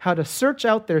knows how to search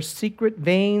out their secret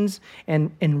veins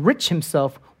and enrich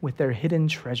himself with their hidden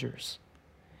treasures.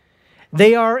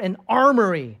 They are an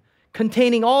armory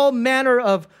containing all manner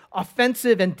of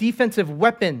offensive and defensive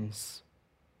weapons.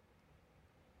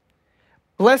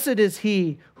 Blessed is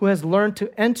he who has learned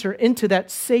to enter into that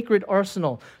sacred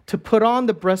arsenal, to put on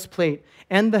the breastplate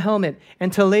and the helmet,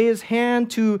 and to lay his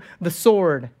hand to the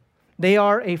sword. They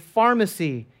are a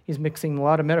pharmacy. He's mixing a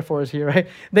lot of metaphors here, right?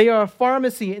 They are a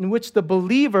pharmacy in which the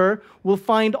believer will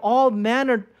find all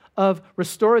manner of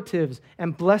restoratives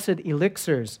and blessed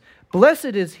elixirs.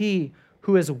 Blessed is he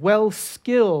who is well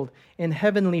skilled in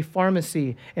heavenly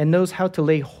pharmacy and knows how to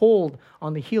lay hold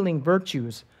on the healing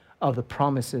virtues of the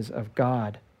promises of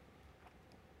God.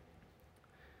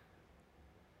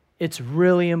 It's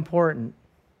really important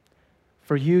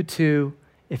for you to,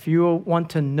 if you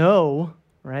want to know,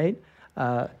 right,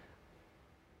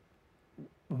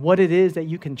 what it is that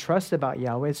you can trust about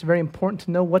Yahweh, it's very important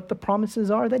to know what the promises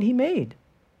are that he made.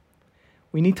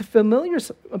 We need to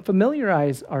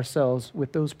familiarize ourselves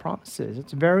with those promises.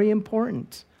 It's very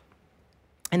important.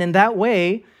 And in that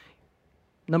way,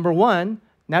 number one,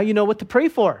 now you know what to pray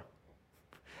for.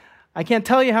 I can't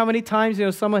tell you how many times,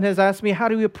 someone has asked me, how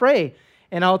do we pray?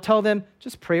 And I'll tell them,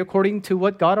 just pray according to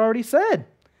what God already said.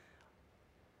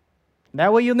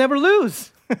 That way you'll never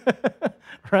lose,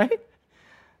 right?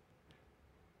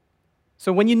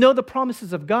 So when you know the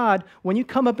promises of God, when you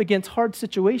come up against hard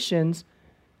situations,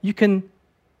 you can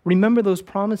remember those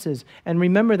promises and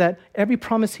remember that every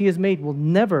promise he has made will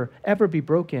never, ever be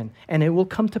broken, and it will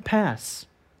come to pass.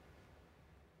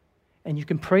 And you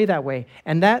can pray that way.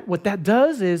 And what that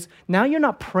does is now you're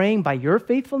not praying by your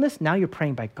faithfulness. Now you're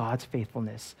praying by God's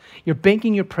faithfulness. You're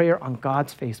banking your prayer on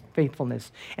God's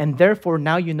faithfulness. And therefore,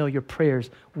 now you know your prayers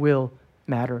will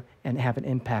matter and have an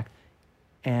impact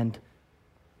and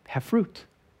have fruit.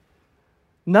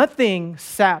 Nothing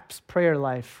saps prayer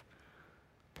life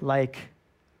like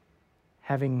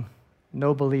having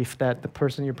no belief that the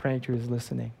person you're praying to is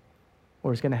listening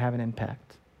or is going to have an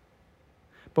impact.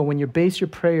 But when you base your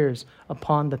prayers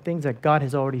upon the things that God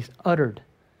has already uttered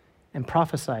and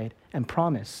prophesied and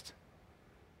promised,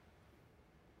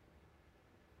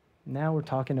 now we're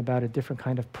talking about a different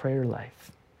kind of prayer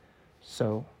life.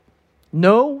 So,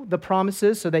 know the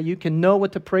promises so that you can know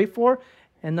what to pray for.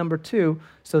 And number two,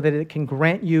 so that it can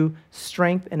grant you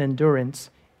strength and endurance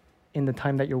in the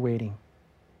time that you're waiting.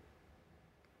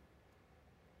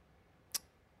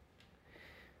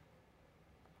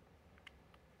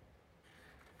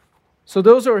 So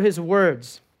those are his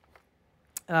words.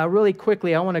 Really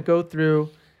quickly, I want to go through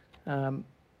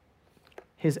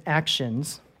his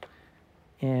actions.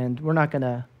 And we're not going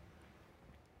to...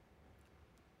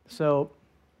 So,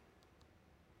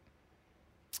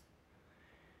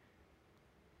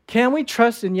 can we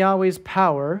trust in Yahweh's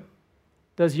power?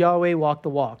 Does Yahweh walk the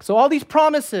walk? So all these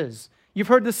promises, you've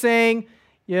heard the saying,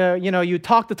 you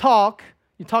talk the talk,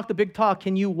 you talk the big talk,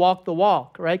 can you walk the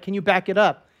walk, right? Can you back it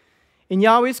up? In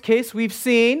Yahweh's case, we've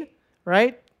seen,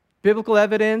 right, biblical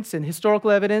evidence and historical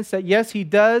evidence that yes, he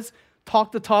does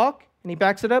talk the talk, and he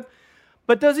backs it up.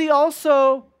 But does he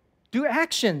also do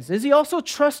actions? Is he also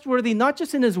trustworthy, not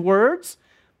just in his words,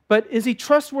 but is he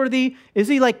trustworthy? Is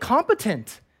he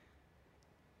competent?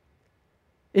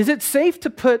 Is it safe to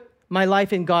put my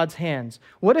life in God's hands?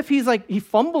 What if he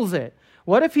fumbles it?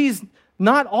 What if he's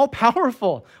not all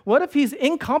powerful? What if he's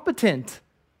incompetent?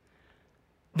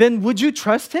 Then would you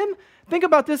trust him? Think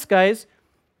about this, guys.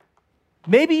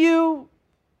 Maybe you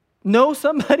know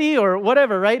somebody or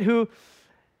whatever, right, who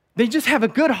they just have a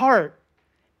good heart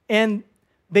and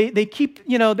they keep,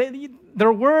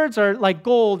 their words are like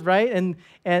gold, right?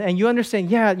 And you understand,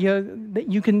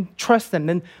 you can trust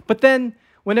them. But then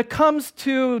when it comes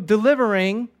to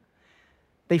delivering,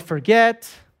 they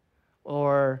forget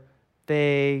or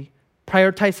they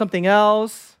prioritize something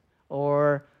else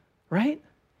or, right?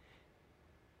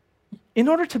 In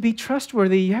order to be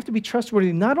trustworthy, you have to be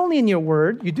trustworthy not only in your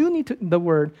word, you do need the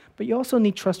word, but you also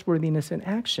need trustworthiness in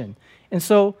action. And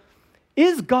so,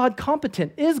 is God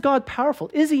competent? Is God powerful?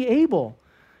 Is he able?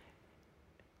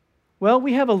 Well,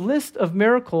 we have a list of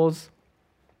miracles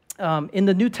in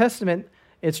the New Testament.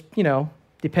 It's,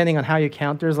 depending on how you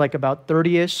count, there's about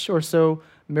 30-ish or so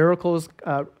miracles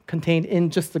contained in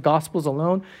just the Gospels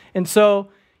alone. And so,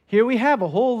 here we have a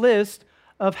whole list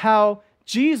of how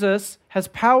Jesus has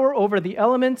power over the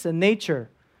elements and nature.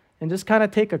 And just kind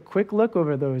of take a quick look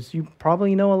over those. You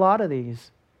probably know a lot of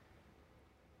these.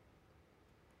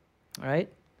 All right?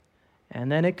 And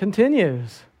then it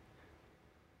continues.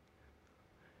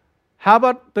 How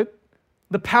about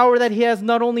the power that he has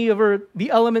not only over the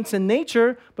elements and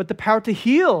nature, but the power to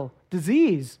heal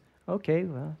disease? Okay,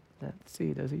 well, let's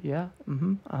see. Does he? Yeah.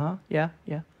 Yeah.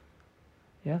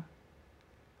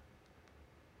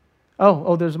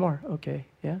 Oh, there's more. Okay,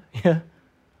 yeah. Yeah.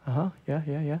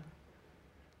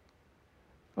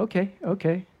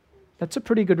 Okay. That's a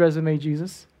pretty good resume,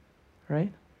 Jesus,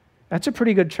 right? That's a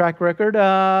pretty good track record.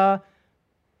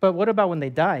 But what about when they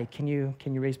die? Can you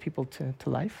raise people to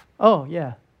life? Oh,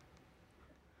 yeah.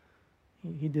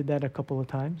 He did that a couple of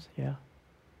times, yeah.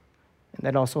 And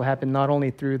that also happened not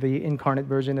only through the incarnate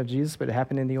version of Jesus, but it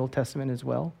happened in the Old Testament as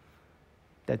well,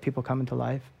 that people come into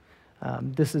life.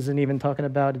 This isn't even talking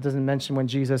about, it doesn't mention when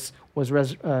Jesus was,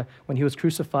 when he was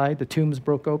crucified, the tombs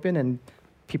broke open and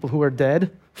people who were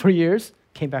dead for years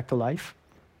came back to life.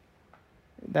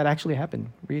 That actually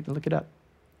happened. Look it up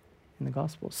in the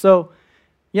Gospel. So,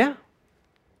 yeah.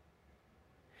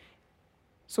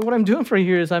 So what I'm doing for you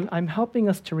here is I'm helping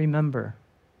us to remember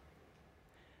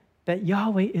that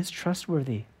Yahweh is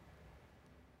trustworthy.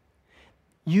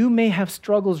 You may have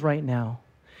struggles right now.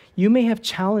 You may have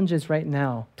challenges right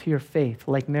now to your faith,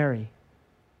 like Mary.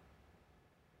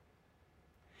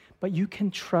 But you can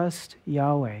trust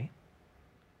Yahweh.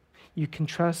 You can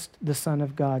trust the Son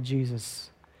of God, Jesus,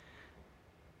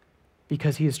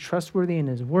 because he is trustworthy in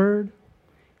his word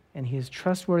and he is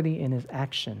trustworthy in his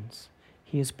actions.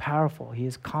 He is powerful. He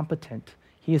is competent.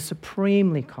 He is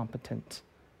supremely competent.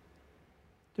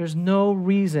 There's no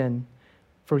reason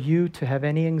for you to have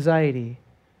any anxiety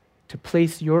to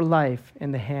place your life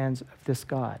in the hands of this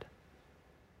God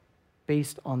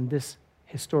based on this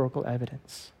historical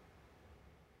evidence.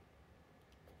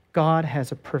 God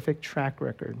has a perfect track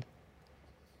record.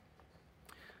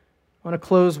 I want to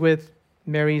close with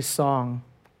Mary's song,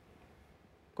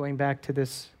 going back to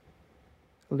this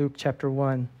Luke chapter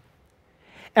 1.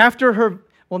 After her,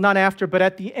 well, not after, but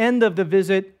at the end of the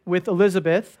visit with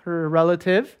Elizabeth, her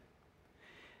relative,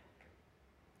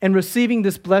 and receiving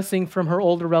this blessing from her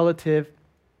older relative,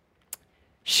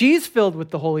 she's filled with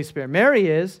the Holy Spirit. Mary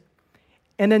is.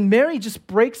 And then Mary just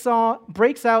breaks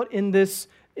out in this,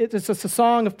 it's a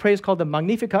song of praise called the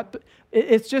Magnificat.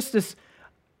 It's just this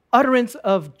utterance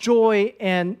of joy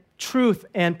and truth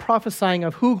and prophesying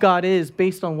of who God is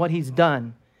based on what he's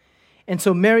done. And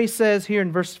so Mary says here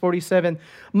in verse 47,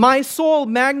 "My soul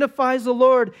magnifies the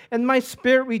Lord, and my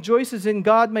spirit rejoices in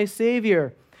God my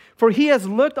Savior. For he has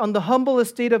looked on the humble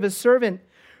estate of his servant.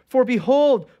 For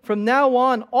behold, from now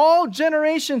on, all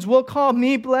generations will call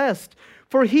me blessed.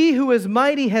 For he who is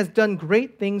mighty has done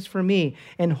great things for me,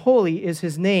 and holy is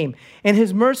his name. And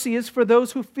his mercy is for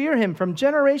those who fear him from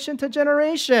generation to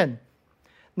generation."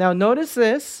 Now notice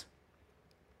this.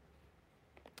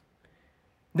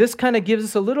 This kind of gives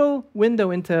us a little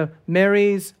window into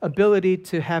Mary's ability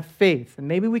to have faith. And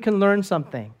maybe we can learn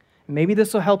something. Maybe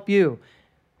this will help you.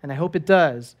 And I hope it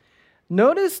does.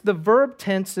 Notice the verb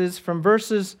tenses from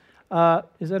verses,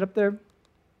 is that up there?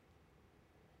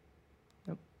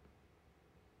 Nope.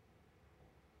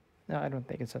 No, I don't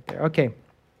think it's up there. Okay.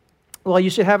 Well, you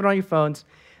should have it on your phones.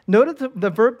 Notice the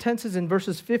verb tenses in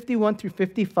verses 51 through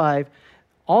 55.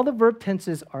 All the verb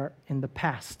tenses are in the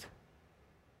past.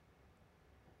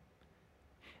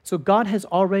 So God has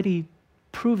already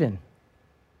proven.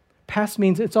 Past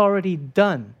means it's already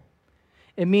done.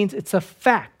 It means it's a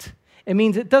fact. It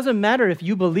means it doesn't matter if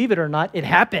you believe it or not, it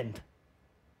happened.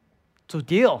 It's a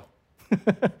deal.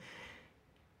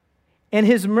 And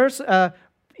his mercy,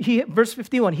 verse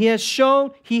 51, he has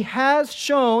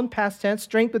shown, past tense,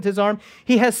 strength with his arm.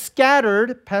 He has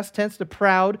scattered, past tense, the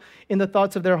proud in the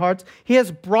thoughts of their hearts. He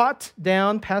has brought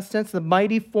down, past tense, the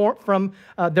mighty from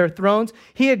their thrones.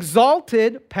 He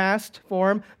exalted, past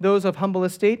form, those of humble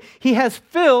estate. He has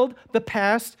filled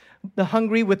the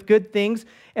hungry with good things,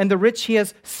 and the rich he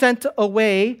has sent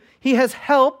away. He has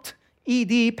helped,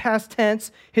 ed, past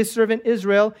tense, his servant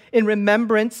Israel in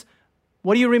remembrance.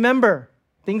 What do you remember?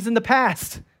 Things in the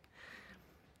past.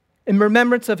 In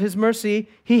remembrance of his mercy,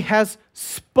 he has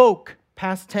spoke,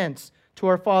 past tense, to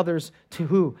our fathers, to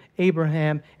who?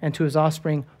 Abraham, and to his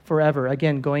offspring forever.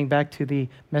 Again, going back to the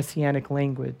messianic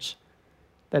language,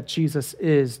 that Jesus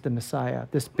is the Messiah.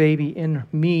 This baby in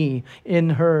me,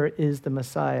 in her, is the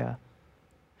Messiah.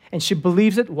 And she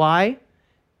believes it. Why?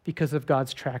 Because of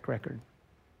God's track record.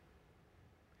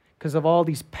 Because of all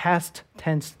these past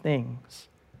tense things.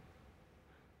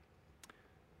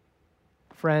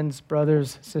 Friends,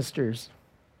 brothers, sisters,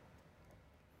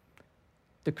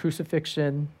 the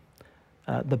crucifixion,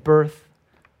 the birth,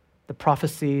 the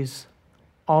prophecies,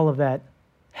 all of that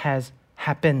has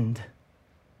happened.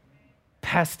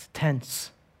 Past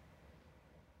tense.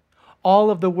 All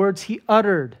of the words he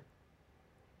uttered,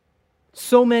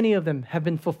 so many of them have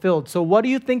been fulfilled. So what do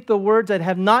you think the words that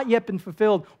have not yet been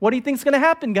fulfilled, what do you think is going to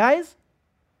happen, guys?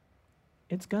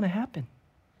 It's going to happen.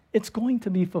 It's going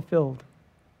to be fulfilled.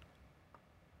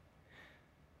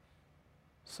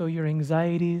 So your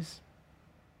anxieties,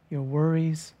 your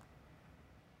worries,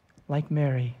 like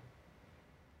Mary,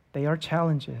 they are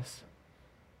challenges.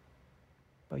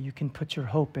 But you can put your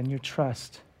hope and your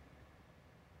trust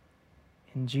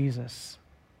in Jesus,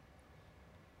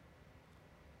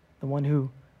 the one who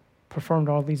performed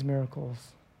all these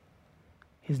miracles.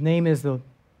 His name is the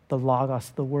Logos,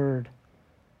 the Word.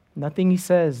 Nothing he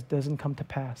says doesn't come to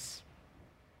pass.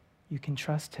 You can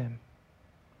trust him.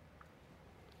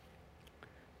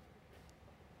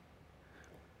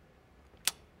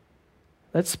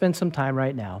 Let's spend some time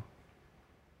right now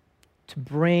to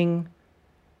bring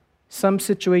some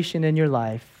situation in your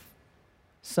life,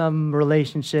 some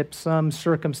relationship, some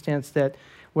circumstance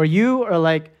where you are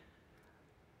like,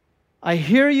 I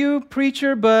hear you,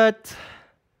 preacher, but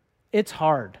it's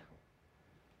hard.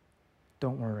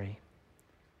 Don't worry.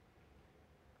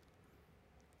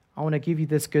 I want to give you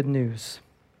this good news.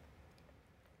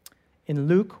 In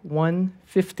Luke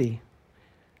 1:50,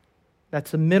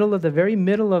 that's the very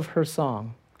middle of her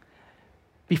song,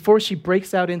 before she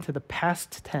breaks out into the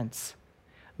past tense,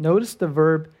 notice the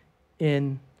verb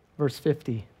in verse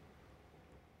 50.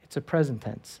 It's a present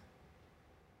tense.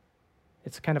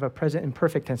 It's kind of a present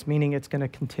imperfect tense, meaning it's going to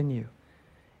continue.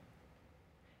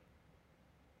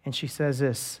 And she says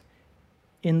this,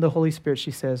 in the Holy Spirit,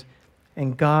 she says,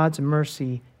 and God's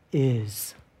mercy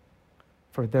is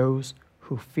for those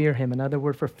who fear him. Another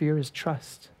word for fear is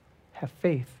trust. Have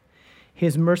faith.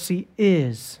 His mercy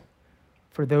is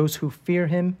for those who fear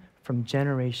him from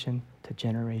generation to to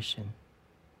generation.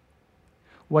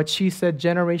 What she said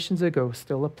generations ago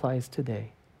still applies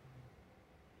today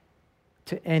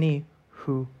to any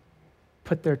who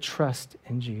put their trust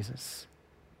in Jesus.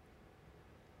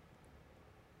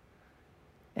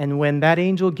 And when that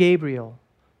angel Gabriel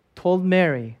told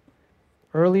Mary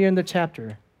earlier in the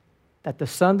chapter that the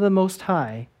Son of the Most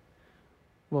High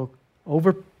will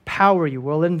overpower you,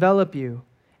 will envelop you,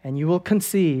 and you will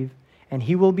conceive, and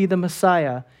he will be the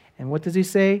Messiah. And what does he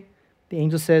say? The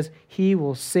angel says, he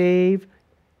will save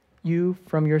you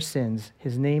from your sins.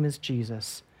 His name is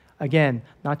Jesus. Again,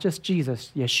 not just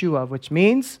Jesus, Yeshua, which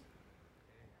means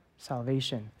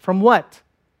salvation. From what?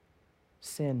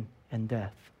 Sin and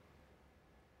death.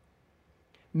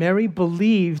 Mary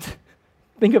believed,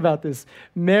 think about this,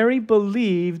 Mary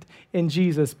believed in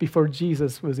Jesus before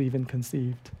Jesus was even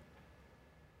conceived.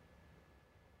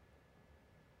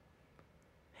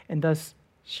 And thus,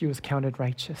 she was counted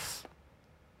righteous.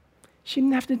 She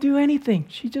didn't have to do anything.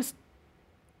 She just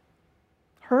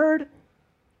heard,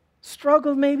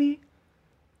 struggled maybe,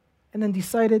 and then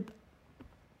decided,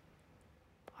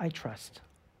 I trust.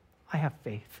 I have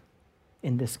faith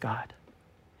in this God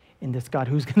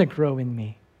who's going to grow in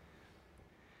me.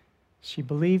 She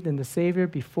believed in the Savior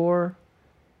before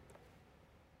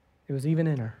it was even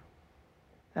in her.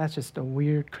 That's just a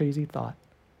weird, crazy thought,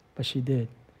 but she did.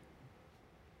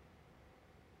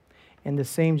 And the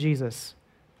same Jesus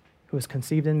who was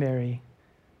conceived in Mary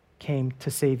came to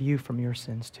save you from your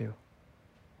sins too.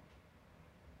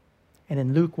 And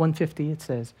in Luke 1:50 it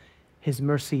says, his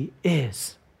mercy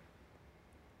is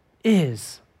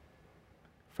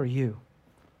for you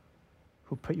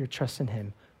who put your trust in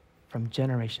him from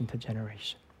generation to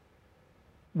generation.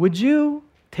 Would you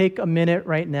take a minute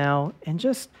right now and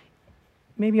just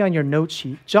maybe on your note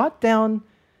sheet, jot down,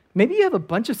 maybe you have a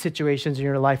bunch of situations in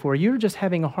your life where you're just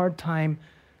having a hard time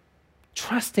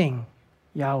trusting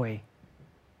Yahweh.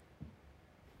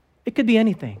 It could be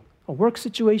anything. A work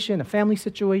situation, a family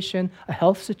situation, a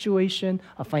health situation,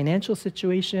 a financial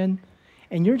situation,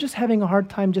 and you're just having a hard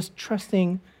time just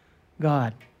trusting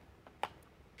God.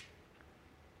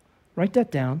 Write that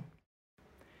down.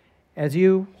 As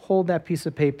you hold that piece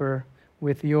of paper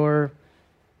with your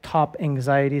top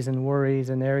anxieties and worries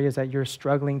and areas that you're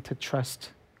struggling to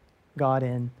trust God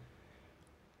in,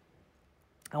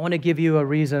 I want to give you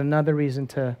another reason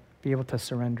to be able to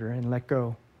surrender and let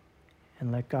go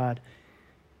and let God.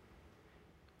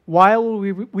 While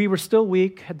we were still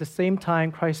weak, at the same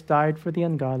time, Christ died for the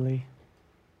ungodly.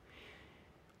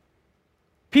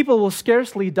 People will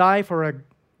scarcely die for a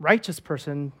righteous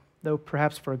person, though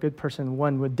perhaps for a good person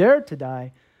one would dare to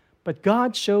die. But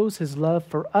God shows his love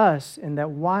for us in that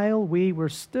while we were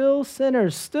still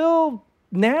sinners, still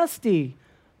nasty,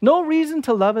 no reason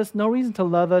to love us, no reason to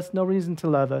love us, no reason to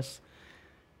love us,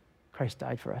 Christ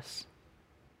died for us.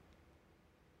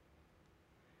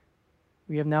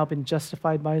 We have now been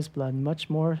justified by his blood.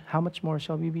 How much more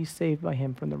shall we be saved by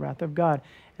him from the wrath of God?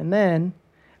 And then,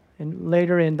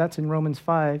 that's in Romans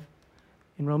 5,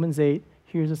 in Romans 8,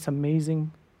 here's this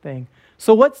amazing thing.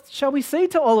 So what shall we say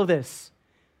to all of this?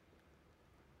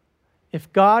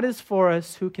 If God is for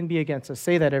us, who can be against us?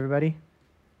 Say that, everybody.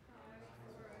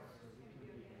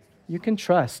 You can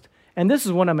trust. And this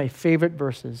is one of my favorite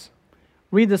verses.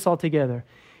 Read this all together.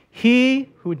 He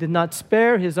who did not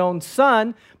spare his own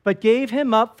son, but gave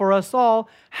him up for us all,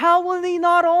 how will he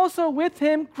not also with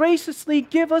him graciously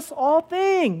give us all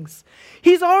things?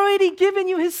 He's already given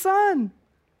you his son.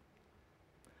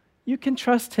 You can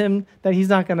trust him that he's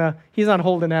not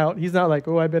holding out. He's not like,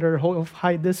 oh, I better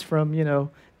hide this from,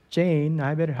 Jane.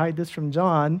 I better hide this from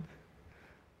John.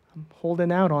 I'm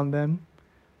holding out on them.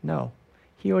 No,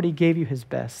 he already gave you his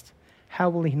best. How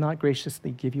will he not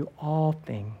graciously give you all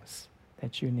things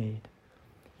that you need?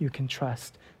 You can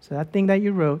trust. So that thing that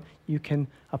you wrote, you can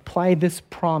apply this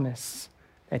promise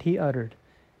that he uttered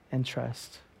and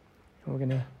trust. And we're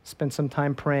going to spend some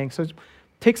time praying. So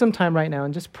take some time right now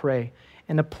and just pray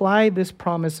and apply this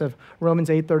promise of Romans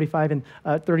 8:35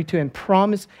 and 32 and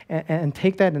promise and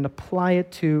take that and apply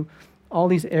it to all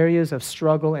these areas of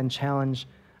struggle and challenge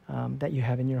that you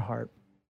have in your heart.